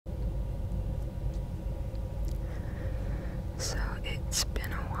It's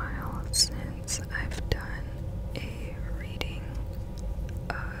been a while since I've done a reading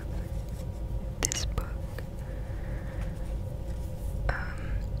of this book.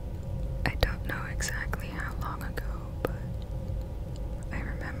 I don't know exactly how long ago, but I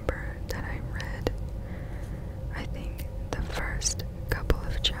remember that I read, I think, the first couple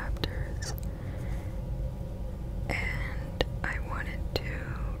of chapters, and I wanted to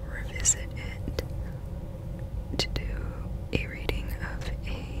revisit it to do a reading of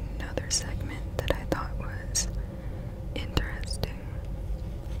another segment that I thought was interesting.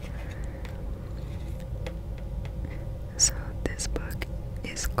 So this book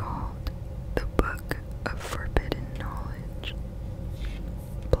is called The Book of Forbidden Knowledge.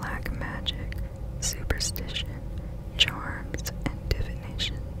 Black magic, superstition, charms, and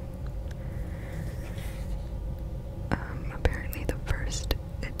divination. Apparently the first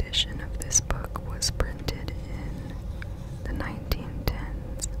edition of this book was printed in the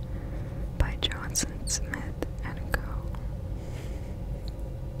 1910s by Johnson Smith and Co.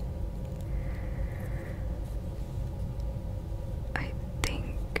 I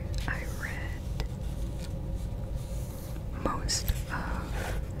think I read most of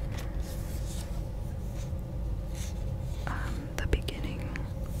the beginning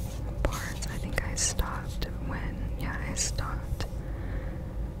parts. I think I stopped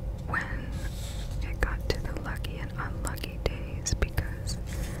when it got to the lucky and unlucky days, because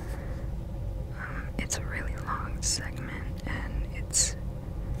it's a really long segment and it's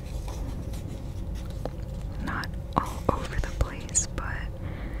not all over the place, but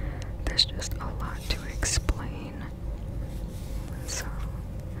there's just a lot to explain. So,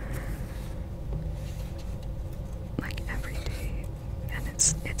 like, every day, and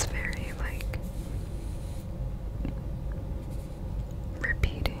it's very, like,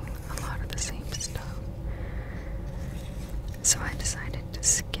 repeating a lot of the same stuff. So I decided to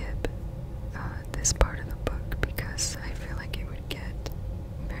skip this part of the book because I feel like it would get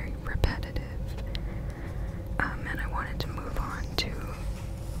very repetitive, and I wanted to move on to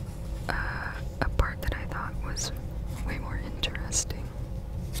a part that I thought was way more interesting.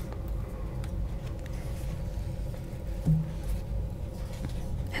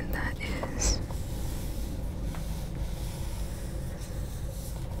 And that is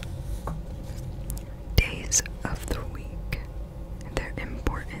days of the week, their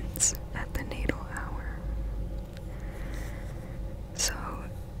importance at the natal hour. So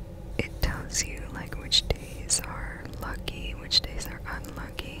it tells you, like, which days are lucky, which days are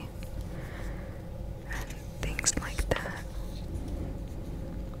unlucky, and things like that.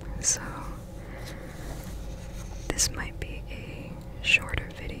 So this might be a shorter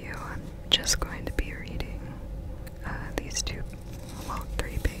video. I'm just going to be reading these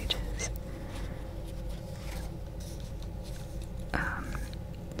 3 pages.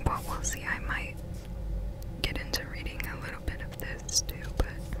 Well, we'll see. I might get into reading a little bit of this too, but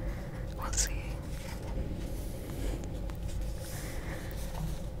we'll see.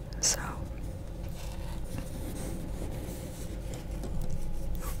 So,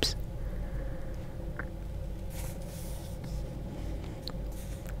 oops.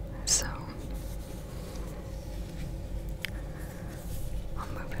 So, I'll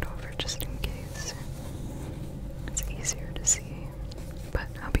move it over just in case. It's easier to see, but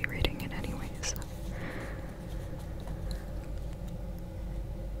I'll be reading it anyways.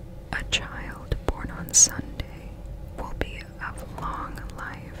 A child born on Sunday will be of long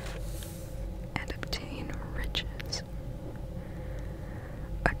life and obtain riches.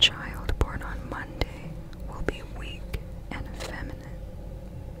 A child born on Monday will be weak and effeminate.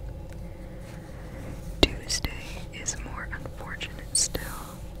 Tuesday is more unfortunate still,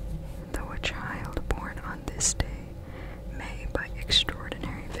 though a child born on this day may by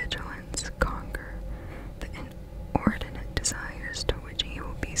extraordinary vigilance conquer the inordinate desires to which he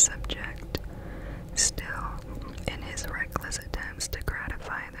will be subject. Still, in his reckless attempts to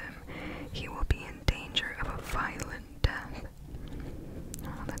gratify them, he will be in danger of a violent death.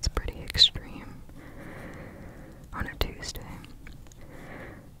 Oh, that's pretty extreme. On a Tuesday.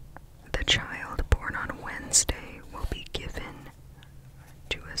 The child born on Wednesday will be given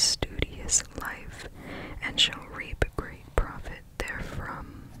to a studious life and shall reap great profit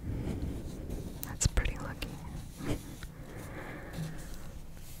therefrom. That's pretty lucky.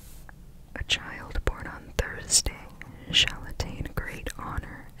 A child born on Thursday shall attain great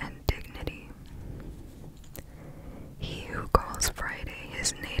honor and dignity. He who calls Friday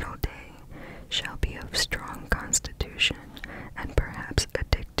his natal day shall be of strong constitution and perhaps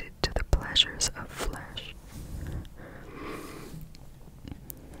addicted to the pleasures of flesh.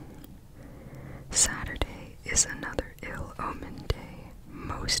 Saturday is another ill-omened day.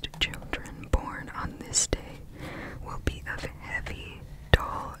 most children born on this day will be of heavy,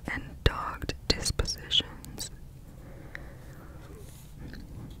 dull, and dogged dispositions.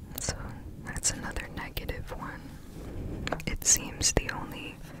 So that's another negative one. It seems the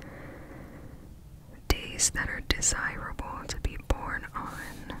only days that are desirable to be born on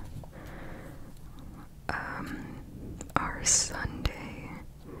are Sunday,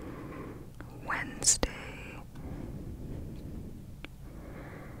 Wednesday,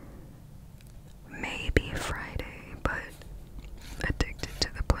 maybe Friday, but addicted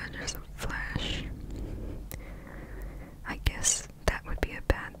to the pleasures of flesh. I guess that would be a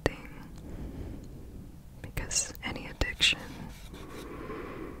bad thing, because any addiction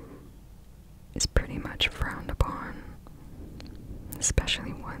is pretty much frowned upon,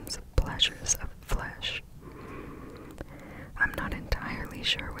 especially one's pleasures of flesh. I'm not entirely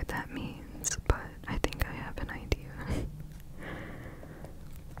sure what that means, but I think I have an idea.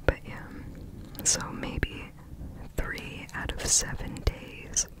 But yeah, so maybe 3 out of 7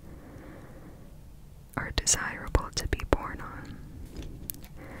 days are desirable to be born on.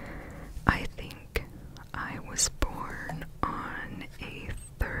 I think I was born on a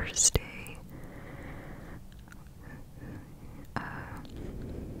Thursday.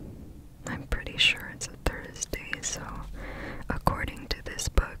 I'm pretty sure it's a Thursday, so according to this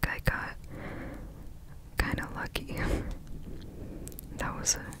book, I got kind of lucky. That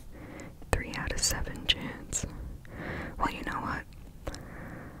was a 3 out of 7 chance. Well, you know what?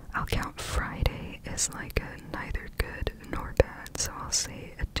 I'll count Friday as like a neither good nor bad, so I'll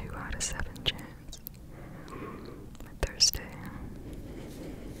say a 2 out of 7 chance. Thursday.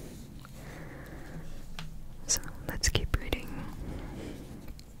 So let's keep reading.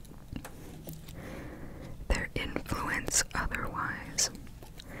 Their influence otherwise.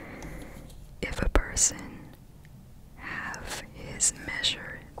 If a person have his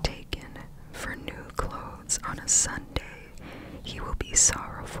measure taken for new clothes on a Sunday, he will be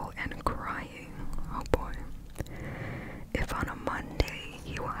sorrowful and crying. Oh boy. If on a Monday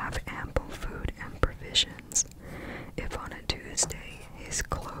he will have ample food and provisions, if on a Tuesday his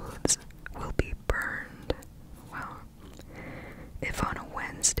clothes will be burned. Wow. If on a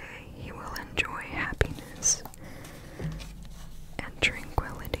Wednesday he will enjoy happiness and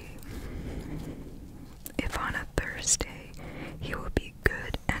tranquility, if on a Thursday he will be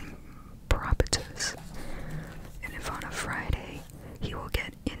good and propitious, and if on a Friday he will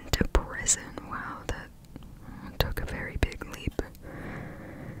get into prison. Wow, that took a very big leap.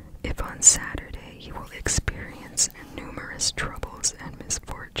 If on Saturday he will experience numerous troubles and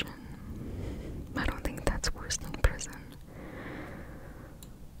misfortune. I don't think that's worse than prison.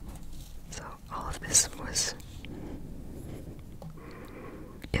 So all of this was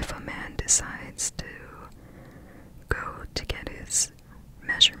if a man decides to go to get his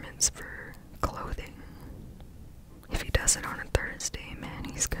measurements for clothing. If he does it on a Thursday, man,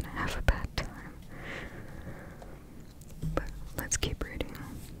 he's gonna have a bad time. But let's keep reading.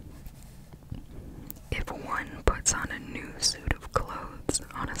 If one puts on a new suit of clothes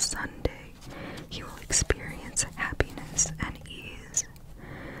on a Sunday, he will experience happiness and ease.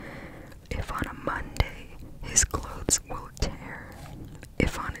 If on a Monday his clothes will tear,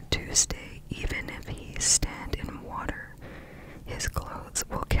 if on a Tuesday, even if he stand in water, his clothes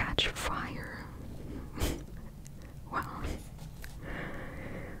will catch fire. Wow.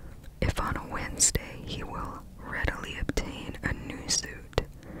 If on a Wednesday he will readily obtain a new suit,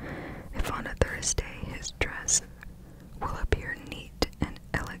 if on a Thursday his dress will appear neat and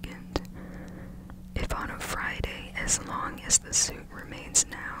elegant, if on a Friday, as long as the suit remains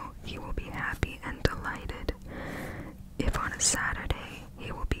now, he will be happy and delighted, if on a Saturday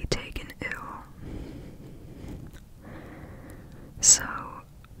he will be taken ill. So,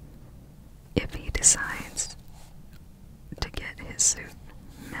 if he decides to get his suit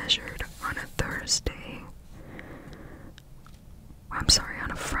measured on a Thursday, I'm sorry,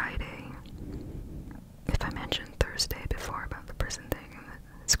 on a Friday. If I mentioned Thursday before about the prison thing,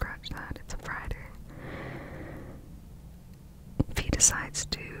 scratch that, it's a Friday. If he decides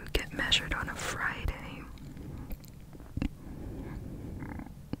to get measured on a Friday,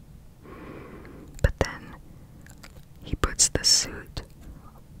 but then he puts the suit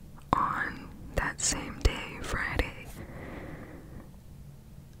on that same day, Friday,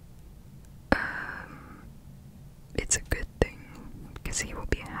 it's a good thing, because he will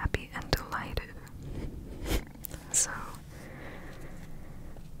be happy and delighted. So,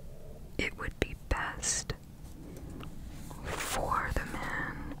 it would be best for the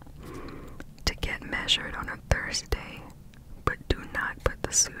man to get measured on a Thursday, but do not put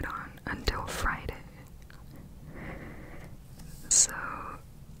the suit on until Friday. So,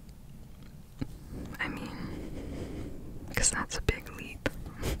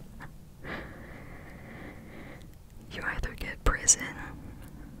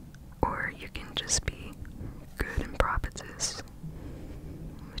 you can just be good and prophetess,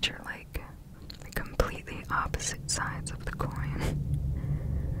 which are like the completely opposite sides of the coin.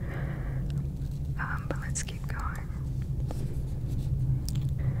 But let's keep going.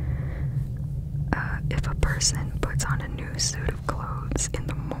 If a person puts on a new suit of clothes in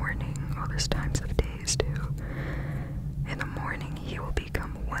the morning, well, there's times of days too. In the morning, he will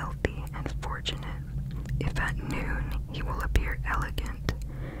become wealthy and fortunate. If at noon, he will appear elegant.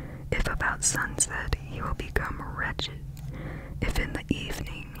 If about sunset, he will become wretched. If in the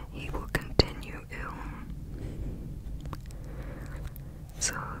evening, he will continue ill.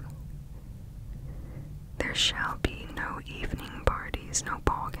 So, there shall be no evening parties, no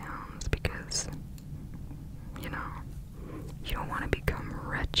ball gowns, because, you know, you don't want to become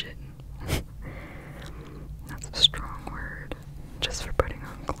wretched. That's a strong word, just for putting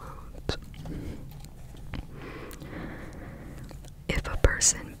on clothes. If a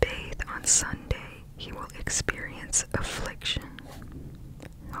person bathe on Sunday, he will experience affliction.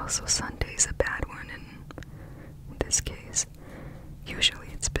 Also, Sunday's a bad one in this case. Usually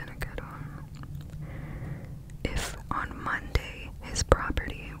it's been a good one. If on Monday his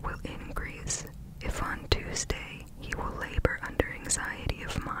property will increase, if on Tuesday he will labor under anxiety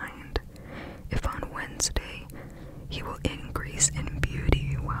of mind, if on Wednesday he will increase in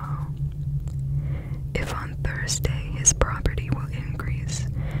beauty, wow. If on Thursday his property will increase,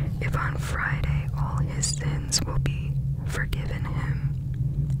 if on Friday all his sins will be forgiven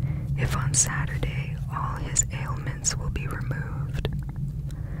him, if on Saturday all his ailments will be removed.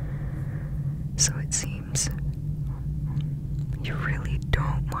 So it seems you really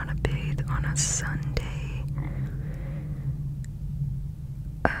don't want to bathe on a Sunday,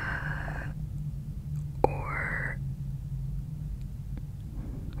 or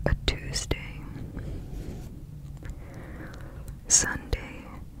a Tuesday. Sunday,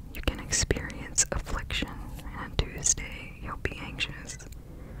 you can experience affliction, and Tuesday, you'll be anxious.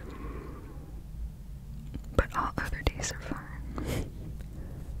 But all other days are fine.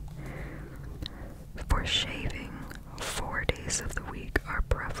 For shaving, 4 days of the week are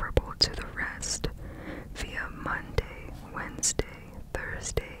preferable to the rest, via Monday, Wednesday,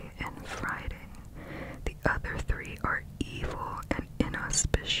 Thursday, and Friday. The other 3 are evil and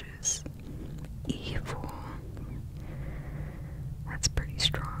inauspicious. Evil. That's pretty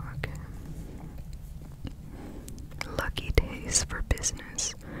strong, okay? Lucky days for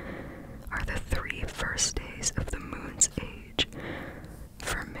business are the 3 first days of the moon's age.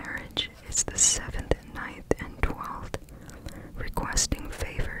 For marriage, it's the 7th, 9th, and 12th. Requesting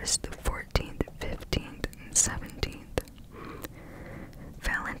favors, the 14th, 15th, and 17th.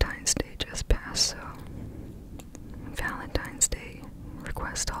 Valentine's Day just passed, so Valentine's Day,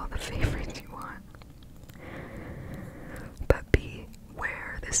 request all the favors you want. But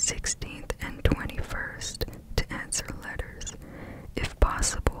beware the 16th and 21st to answer letters. If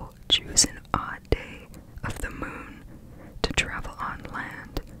possible, choose an odd day of the moon to travel on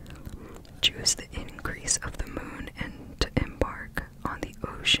land. Choose the increase of the moon and to embark on the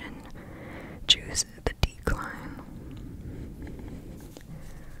ocean. Choose the decline.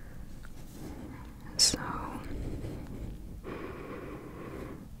 So,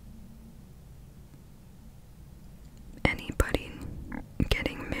 anybody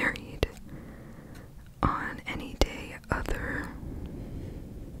getting married on any day other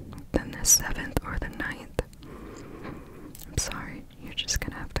than the 7th or the 9th, I'm sorry, you're just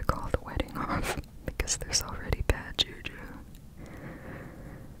gonna have to call the wedding off because there's already bad juju.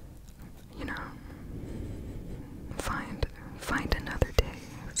 You know, find another day,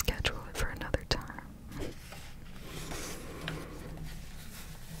 schedule it for another time.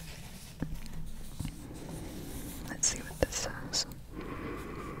 Let's see what this says.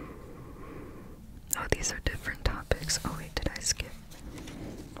 Oh, these are different topics. Oh wait, did I skip?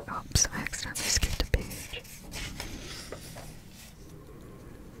 Oops, I accidentally skipped a page.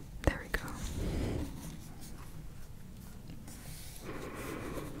 There we go.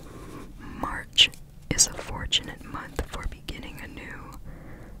 March is a fortunate month for beginning a new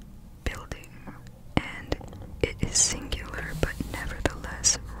building, and it is singular but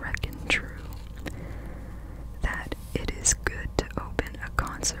nevertheless reckoned true that it is good to open a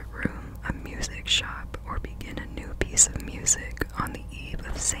concert room, a music shop, or begin a new piece of music on the eve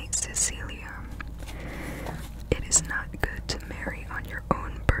of Saint Cecilia. It is not good to marry on your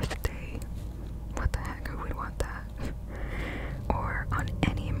own birthday. What the heck, who would want that? Or on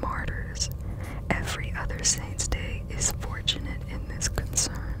any martyrs. Every other saint's day is fortunate in this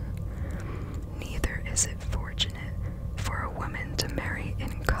concern. Neither is it fortunate for a woman to marry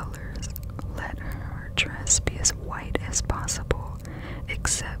in colors. Let her dress be as white as possible,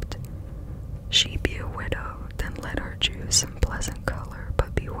 except pleasant color,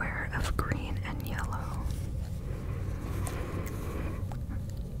 but beware of green and yellow.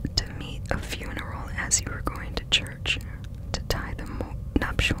 To meet a funeral as you are going to church, to tie the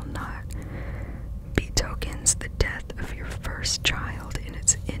nuptial knot, betokens the death of your first child in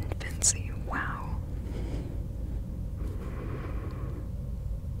its infancy. Wow.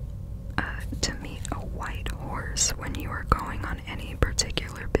 To meet a white horse when you are going on any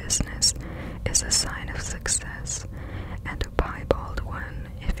particular business is a sign of success, and a piebald one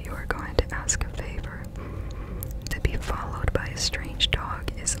if you are going to ask a favor. To be followed by a strange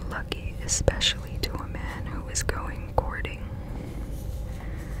dog is lucky, especially to a man who is going courting.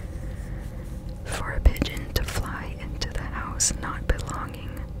 For a pigeon to fly into the house not belonging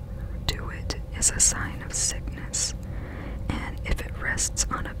to it is a sign of sickness, and if it rests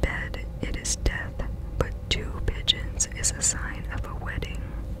on a bed, it is death, but 2 pigeons is a sign of a wedding.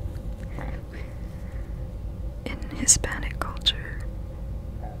 In Hispanic culture,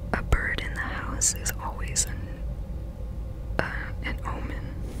 a bird in the house is always an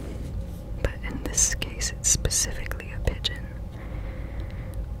omen, but in this case it's specifically a pigeon.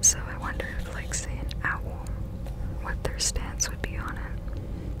 So I wonder if, like, say an owl, what their stance would be on it.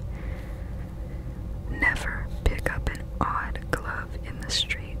 Never pick up an odd glove in the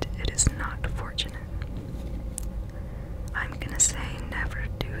street. It is not fortunate. I'm gonna say never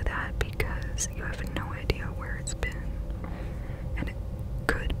do that because you have no idea where it's been, and it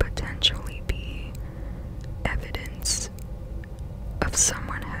could potentially be evidence of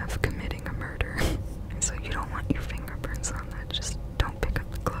someone committing a murder. So you don't want your fingerprints on that. Just don't pick up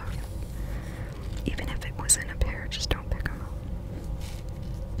the glove. Even if it was in a pair, just don't pick them up.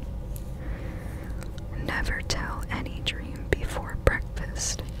 Never tell any dream before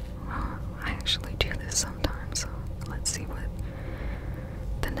breakfast. I actually do this sometimes, so let's see what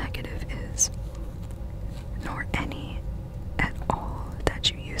the negative is. Nor any at all that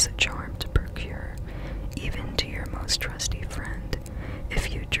you use a charm to procure, even to your most trusty friend.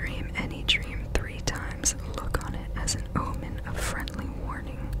 If you dream any dream 3 times, look on it as an omen of friendly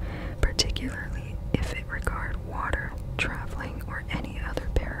warning, particularly if it regard water, traveling, or any other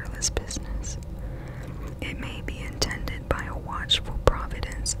perilous business. It may be intended by a watchful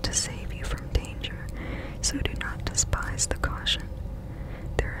providence to save you from danger, so do not despise the caution.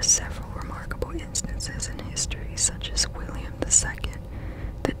 There are several remarkable instances in history, such as William II,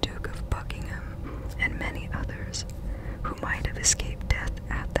 the Duke of Buckingham, and many others, who might have escaped death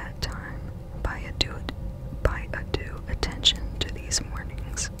at that time by a due attention to these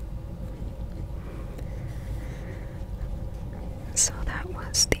warnings. So that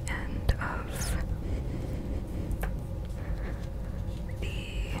was the end of the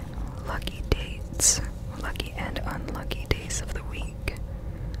lucky dates, lucky and unlucky days of the week,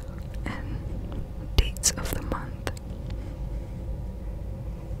 and dates of the month.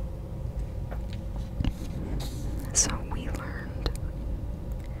 So we learned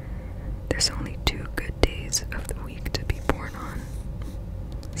there's only 2 good days of the week to be born on: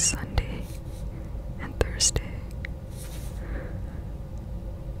 Sunday and Thursday.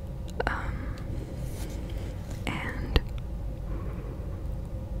 And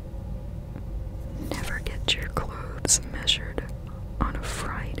never get your clothes measured on a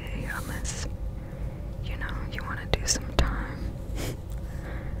Friday unless, you want to do some time.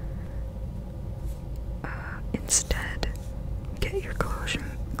 Instead, get your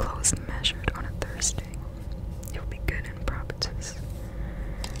clothes measured on a Thursday. You'll be good in properties.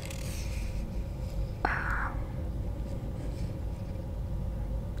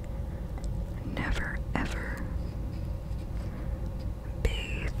 Never ever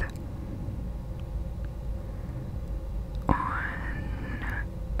bathe on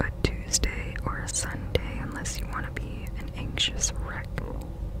a Tuesday or a Sunday unless you want to be an anxious wreck.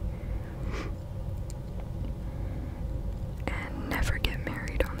 And never get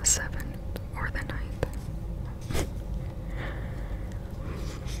married on the 7th or the 9th.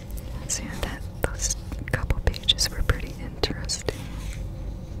 So yeah, those couple pages were pretty interesting.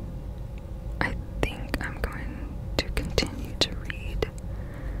 I think I'm going to continue to read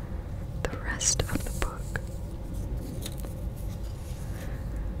the rest of the book.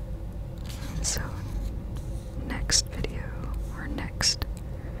 So, next video, or next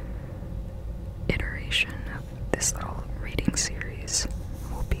iteration of this little reading series,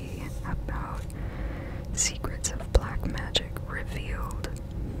 will be about secrets of black magic revealed.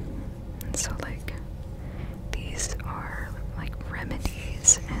 And so, like, these are like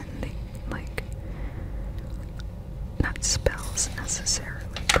remedies and not spells necessarily,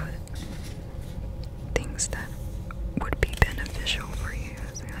 but things that would be beneficial for you,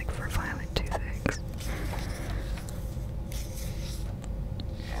 like for violet toothaches.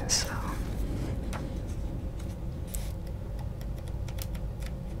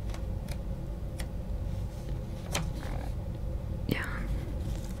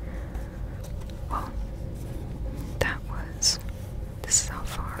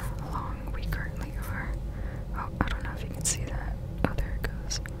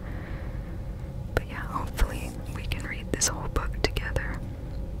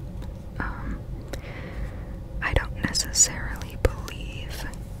 necessarily believe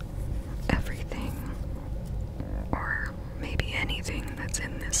everything or maybe anything that's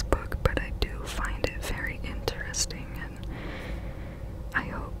in this book, but I do find it very interesting, and I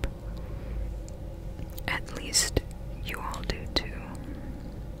hope at least you all do too.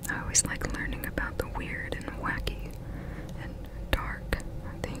 I always like learning about the weird and wacky and dark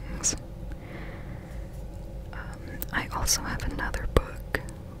things. I also have another book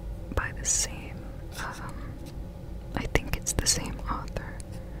by the same, I think it's the same author,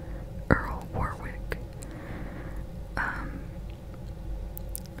 Earl Warwick,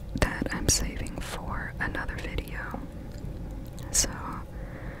 that I'm saving for another video. So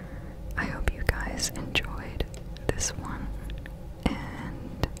I hope you guys enjoyed this one,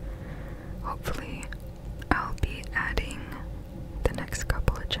 and hopefully I'll be adding the next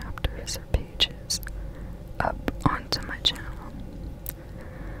couple of chapters or pages up onto my channel.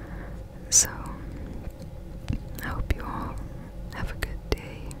 So I hope you all have a good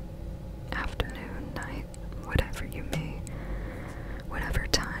day, afternoon, night, whatever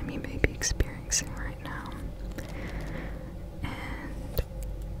time you may be experiencing right now. And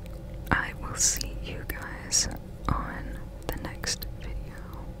I will see you guys